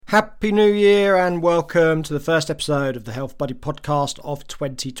Happy New Year and welcome to the first episode of the Health Buddy podcast of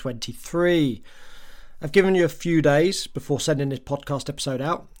 2023. I've given you a few days before sending this podcast episode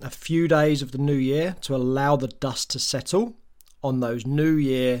out, a few days of the new year to allow the dust to settle on those new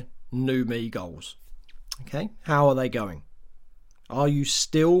year, new me goals. Okay, how are they going? Are you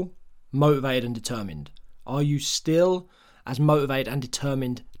still motivated and determined? Are you still as motivated and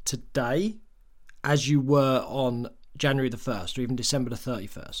determined today as you were on January the 1st or even December the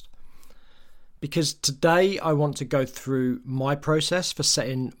 31st? Because today I want to go through my process for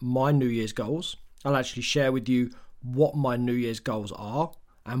setting my New Year's goals. I'll actually share with you what my New Year's goals are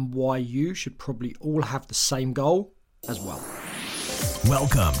and why you should probably all have the same goal as well.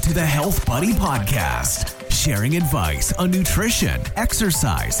 Welcome to the Health Buddy Podcast, sharing advice on nutrition,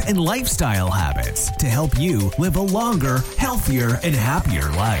 exercise, and lifestyle habits to help you live a longer, healthier, and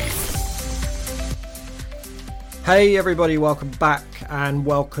happier life. Hey everybody, welcome back and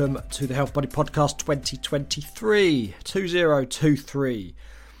welcome to the Health Buddy Podcast 2023.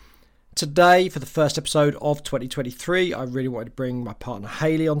 Today, for the first episode of 2023, I really wanted to bring my partner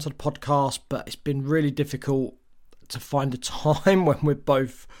Hayley onto the podcast, but it's been really difficult to find a time when we're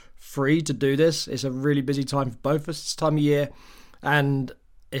both free to do this. It's a really busy time for both of us this time of year, and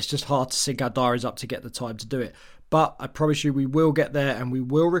it's just hard to sync our diaries up to get the time to do it. But I promise you we will get there and we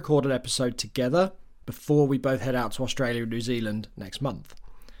will record an episode together before we both head out to Australia and New Zealand next month.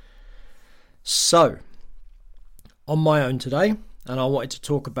 So, on my own today, and I wanted to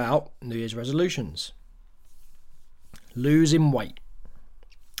talk about New Year's resolutions. Losing weight,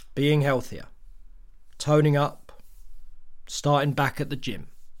 being healthier, toning up, starting back at the gym,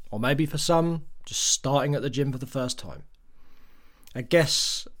 or maybe for some, just starting at the gym for the first time. I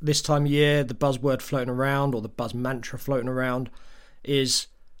guess this time of year, the buzzword floating around, or the buzz mantra floating around, is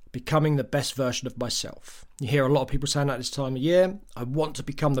becoming the best version of myself. You hear a lot of people saying that this time of year, I want to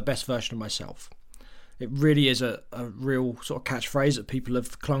become the best version of myself. It really is a real sort of catchphrase that people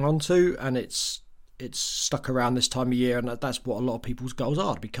have clung on to, and it's stuck around this time of year, and that's what a lot of people's goals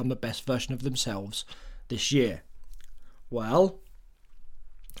are, to become the best version of themselves this year. Well,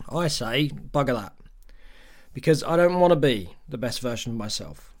 I say bugger that, because I don't want to be the best version of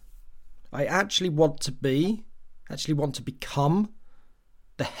myself. I actually want to become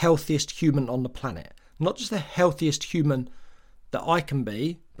the healthiest human on the planet. Not just the healthiest human that I can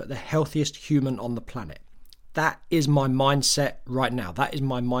be, but the healthiest human on the planet. That is my mindset right now. That is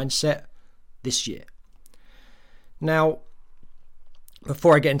my mindset this year. Now,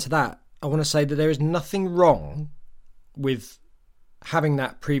 before I get into that, I want to say that there is nothing wrong with having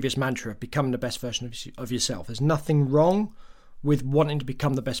that previous mantra of becoming the best version of yourself. There's nothing wrong with wanting to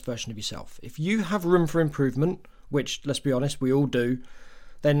become the best version of yourself. If you have room for improvement, which, let's be honest, we all do,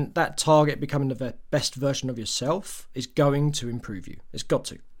 then that target, becoming the best version of yourself, is going to improve you. It's got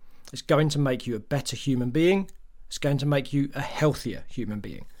to. It's going to make you a better human being. It's going to make you a healthier human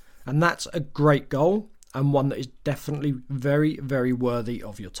being. And that's a great goal, and one that is definitely very, very worthy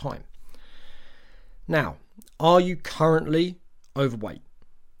of your time. Now, are you currently overweight?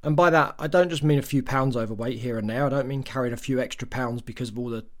 And by that, I don't just mean a few pounds overweight here and there. I don't mean carrying a few extra pounds because of all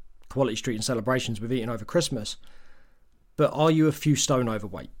the Quality Street and celebrations we've eaten over Christmas. But are you a few stone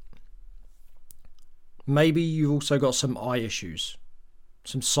overweight? Maybe you've also got some eye issues,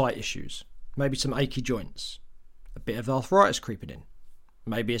 some sight issues, maybe some achy joints, a bit of arthritis creeping in.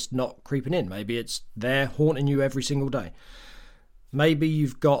 Maybe it's not creeping in, maybe it's there haunting you every single day. Maybe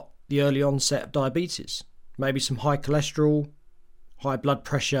you've got the early onset of diabetes, maybe some high cholesterol, high blood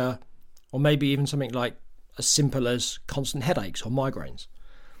pressure, or maybe even something like as simple as constant headaches or migraines.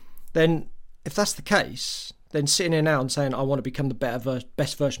 Then, if that's the case, then sitting here now and saying I want to become the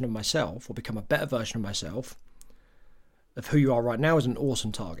best version of myself, or become a better version of myself, of who you are right now, is an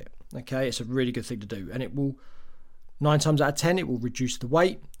awesome target. Okay, it's a really good thing to do, and it will, 9 times out of 10, it will reduce the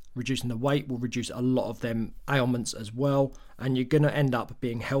weight. Reducing the weight will reduce a lot of them ailments as well, and you're going to end up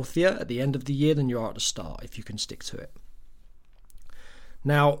being healthier at the end of the year than you are at the start if you can stick to it.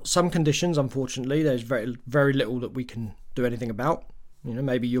 Now, some conditions, unfortunately, there's very, very little that we can do anything about. You know,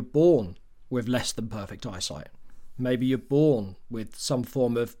 maybe you're born with less than perfect eyesight. Maybe you're born with some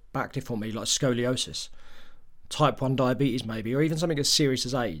form of back deformity like scoliosis, type 1 diabetes maybe, or even something as serious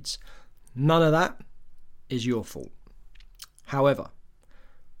as AIDS. None of that is your fault. However,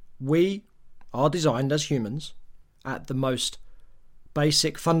 we are designed as humans at the most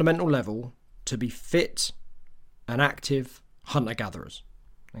basic fundamental level to be fit and active hunter-gatherers.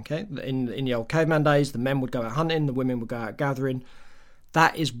 Okay, in the old caveman days, the men would go out hunting, the women would go out gathering.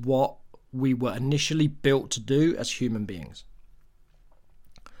 That is what we were initially built to do as human beings.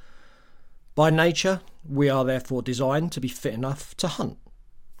 By nature, we are therefore designed to be fit enough to hunt.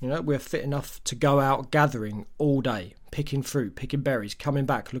 We're fit enough to go out gathering all day, picking fruit, picking berries, coming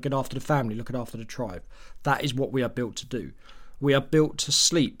back, looking after the family, looking after the tribe. That is what we are built to do. We are built to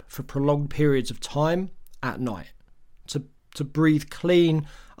sleep for prolonged periods of time at night, to breathe clean,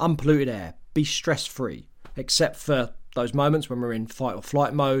 unpolluted air, be stress-free, except for those moments when we're in fight or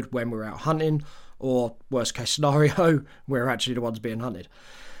flight mode, when we're out hunting, or worst case scenario, we're actually the ones being hunted.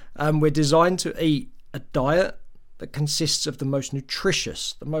 We're designed to eat a diet that consists of the most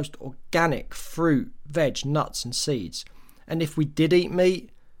nutritious, the most organic fruit, veg, nuts and seeds. And if we did eat meat,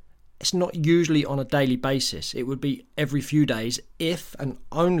 it's not usually on a daily basis. It would be every few days if and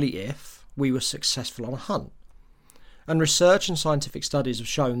only if we were successful on a hunt. And research and scientific studies have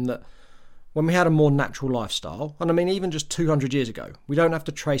shown that when we had a more natural lifestyle, and I mean even just 200 years ago, we don't have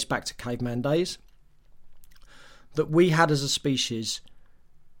to trace back to caveman days, that we had as a species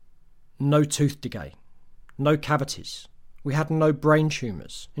no tooth decay, no cavities. We had no brain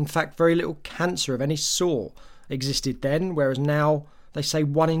tumours. In fact, very little cancer of any sort existed then, whereas now they say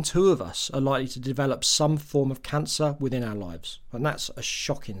 1 in 2 of us are likely to develop some form of cancer within our lives. And that's a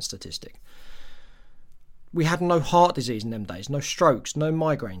shocking statistic. We had no heart disease in them days, no strokes, no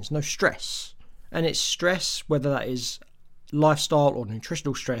migraines, no stress. And it's stress, whether that is lifestyle or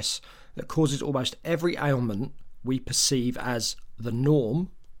nutritional stress, that causes almost every ailment we perceive as the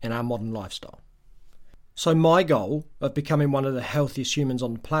norm in our modern lifestyle. So my goal of becoming one of the healthiest humans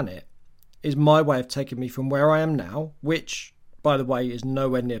on the planet is my way of taking me from where I am now, which, by the way, is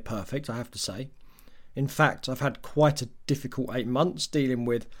nowhere near perfect, I have to say. In fact, I've had quite a difficult 8 months dealing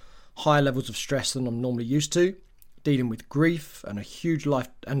with higher levels of stress than I'm normally used to, dealing with grief and huge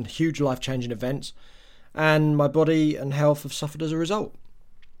life-changing events, and my body and health have suffered as a result.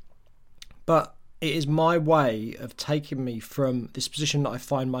 But it is my way of taking me from this position that I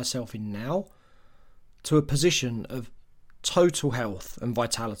find myself in now to a position of total health and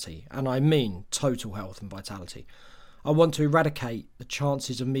vitality, and I mean total health and vitality. I want to eradicate the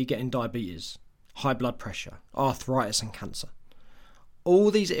chances of me getting diabetes, high blood pressure, arthritis and cancer.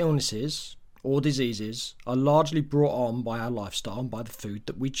 All these illnesses or diseases are largely brought on by our lifestyle and by the food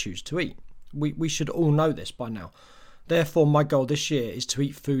that we choose to eat. We should all know this by now. Therefore, my goal this year is to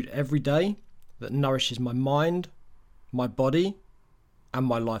eat food every day that nourishes my mind, my body, and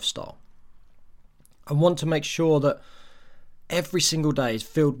my lifestyle. I want to make sure that every single day is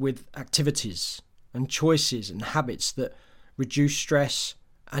filled with activities and choices and habits that reduce stress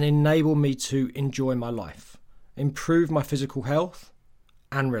and enable me to enjoy my life, improve my physical health,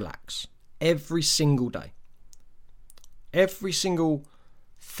 and relax every single day. Every single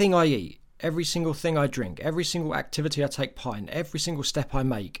thing I eat, every single thing I drink, every single activity I take part in, every single step I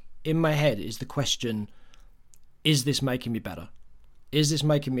make, in my head is the question, is this making me better? Is this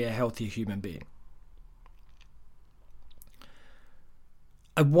making me a healthier human being?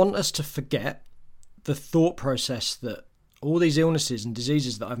 I want us to forget the thought process that all these illnesses and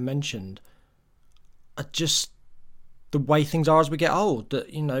diseases that I've mentioned are just the way things are as we get old.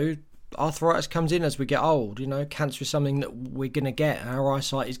 That, arthritis comes in as we get old. Cancer is something that we're going to get. Our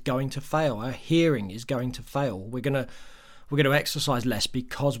eyesight is going to fail. Our hearing is going to fail. We're going to exercise less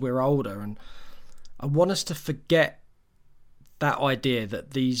because we're older. And I want us to forget that idea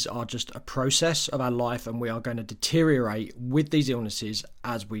that these are just a process of our life and we are going to deteriorate with these illnesses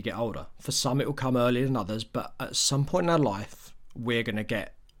as we get older. For some, it will come earlier than others, but at some point in our life, we're going to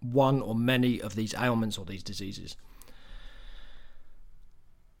get one or many of these ailments or these diseases.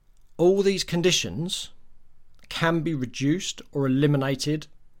 All these conditions can be reduced or eliminated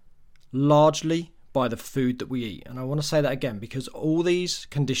largely by the food that we eat. And I want to say that again, because all these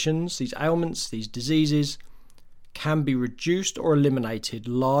conditions, these ailments, these diseases can be reduced or eliminated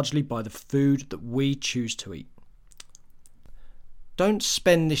largely by the food that we choose to eat. Don't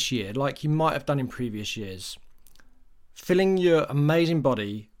spend this year, like you might have done in previous years, filling your amazing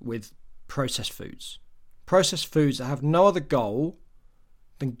body with processed foods. Processed foods that have no other goal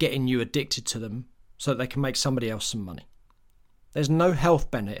than getting you addicted to them so that they can make somebody else some money. There's no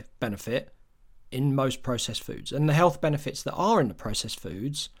health benefit in most processed foods, and the health benefits that are in the processed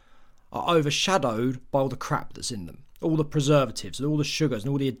foods are overshadowed by all the crap that's in them, all the preservatives and all the sugars and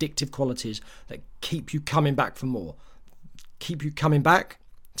all the addictive qualities that keep you coming back for more, keep you coming back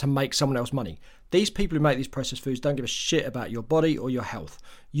to make someone else money. These people who make these processed foods don't give a shit about your body or your health.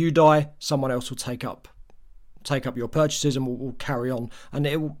 You die, someone else will take up your purchases and will carry on, and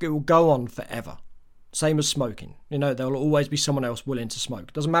it will go on forever. Same as smoking. There will always be someone else willing to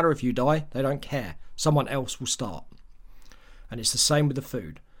smoke. Doesn't matter if you die, they don't care. Someone else will start. And it's the same with the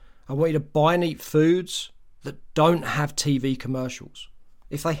food. I want you to buy and eat foods that don't have TV commercials.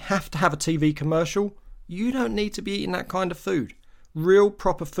 If they have to have a TV commercial, you don't need to be eating that kind of food. Real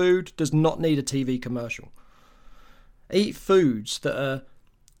proper food does not need a TV commercial. Eat foods that are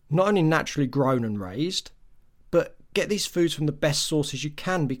not only naturally grown and raised, but get these foods from the best sources you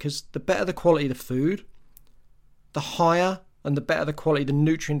can, because the better the quality of the food, the higher and the better the quality, the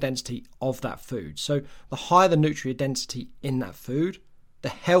nutrient density of that food. So the higher the nutrient density in that food, the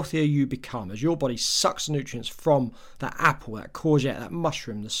healthier you become, as your body sucks the nutrients from that apple, that courgette, that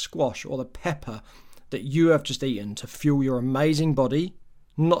mushroom, the squash or the pepper that you have just eaten to fuel your amazing body,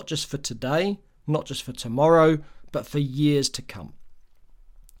 not just for today, not just for tomorrow, but for years to come.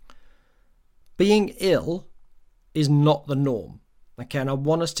 Being ill is not the norm, okay? And I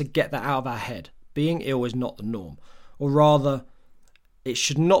want us to get that out of our head. Being ill is not the norm, or rather, it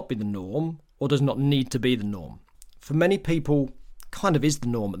should not be the norm, or does not need to be the norm. For many people, kind of is the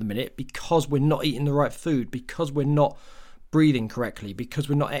norm at the minute, because we're not eating the right food, because we're not breathing correctly, because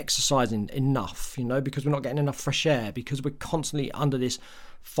we're not exercising enough, because we're not getting enough fresh air, because we're constantly under this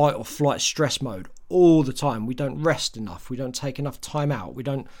fight or flight stress mode all the time. We don't rest enough, we don't take enough time out, we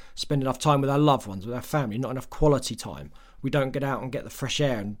don't spend enough time with our loved ones, with our family, not enough quality time. We don't get out and get the fresh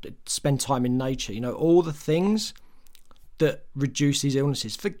air and spend time in nature. All the things that reduce these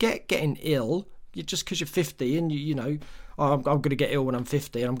illnesses. Forget getting ill just because you're 50 and I'm going to get ill when I'm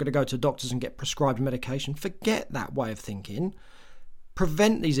 50 and I'm going to go to doctors and get prescribed medication. Forget that way of thinking.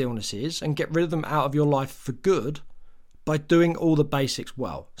 Prevent these illnesses and get rid of them out of your life for good by doing all the basics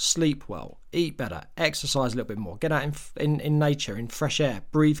well. Sleep well, eat better, exercise a little bit more, get out in nature, in fresh air,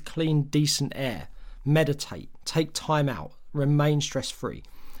 breathe clean, decent air, meditate, take time out, remain stress-free.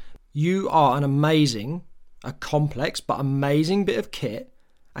 You are an amazing, a complex but amazing bit of kit,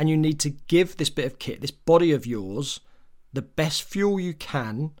 and you need to give this bit of kit, this body of yours, the best fuel you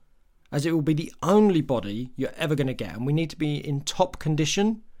can, as it will be the only body you're ever going to get. And we need to be in top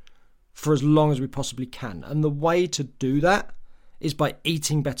condition for as long as we possibly can. And the way to do that is by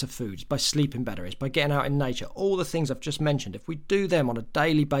eating better foods, by sleeping better, is by getting out in nature. All the things I've just mentioned, if we do them on a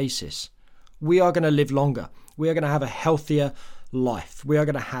daily basis, we are going to live longer. We are going to have a healthier life. We are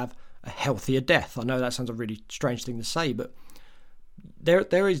going to have a healthier death. I know that sounds a really strange thing to say, but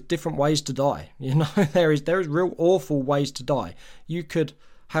there is different ways to die. There is real awful ways to die. You could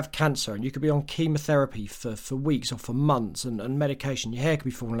have cancer and you could be on chemotherapy for weeks or for months and medication. Your hair could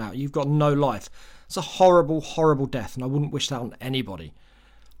be falling out. You've got no life. It's a horrible, horrible death, and I wouldn't wish that on anybody.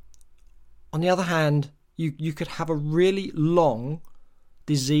 On the other hand, you could have a really long,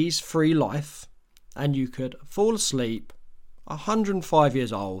 disease-free life, and you could fall asleep 105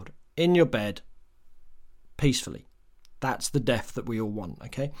 years old in your bed peacefully. That's the death that we all want,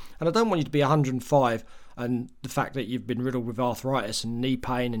 okay? And I don't want you to be 105 and the fact that you've been riddled with arthritis and knee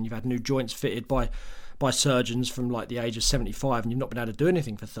pain and you've had new joints fitted by surgeons from like the age of 75 and you've not been able to do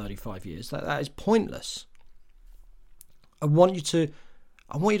anything for 35 years. That is pointless. I want you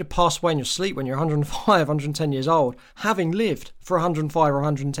to pass away in your sleep when you're 105, 110 years old, having lived for 105 or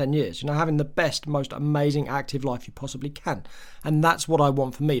 110 years, having the best, most amazing active life you possibly can. And that's what I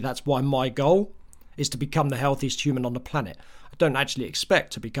want for me. That's why my goal is to become the healthiest human on the planet. I don't actually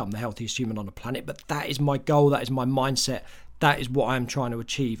expect to become the healthiest human on the planet, but that is my goal, that is my mindset, that is what I'm trying to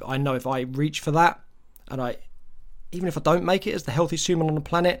achieve. I know if I reach for that, and even if I don't make it as the healthiest human on the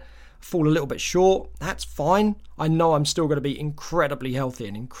planet, fall a little bit short, that's fine. I know I'm still going to be incredibly healthy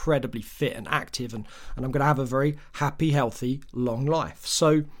and incredibly fit and active, and I'm going to have a very happy, healthy, long life.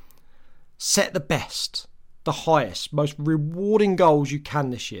 So set the best, the highest, most rewarding goals you can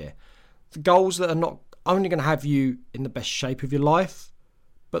this year. The goals that are not only going to have you in the best shape of your life,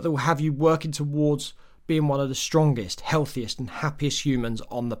 but that will have you working towards being one of the strongest, healthiest and happiest humans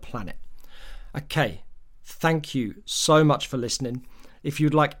on the planet. Okay, thank you so much for listening. If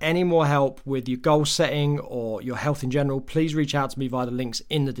you'd like any more help with your goal setting or your health in general, please reach out to me via the links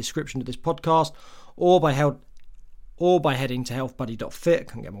in the description of this podcast or by heading to healthbuddy.fit. I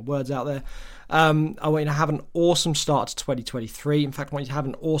can't get my words out there. I want you to have an awesome start to 2023. In fact, I want you to have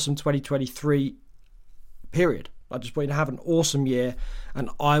an awesome 2023 period. I just want you to have an awesome year, and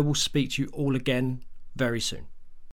I will speak to you all again very soon.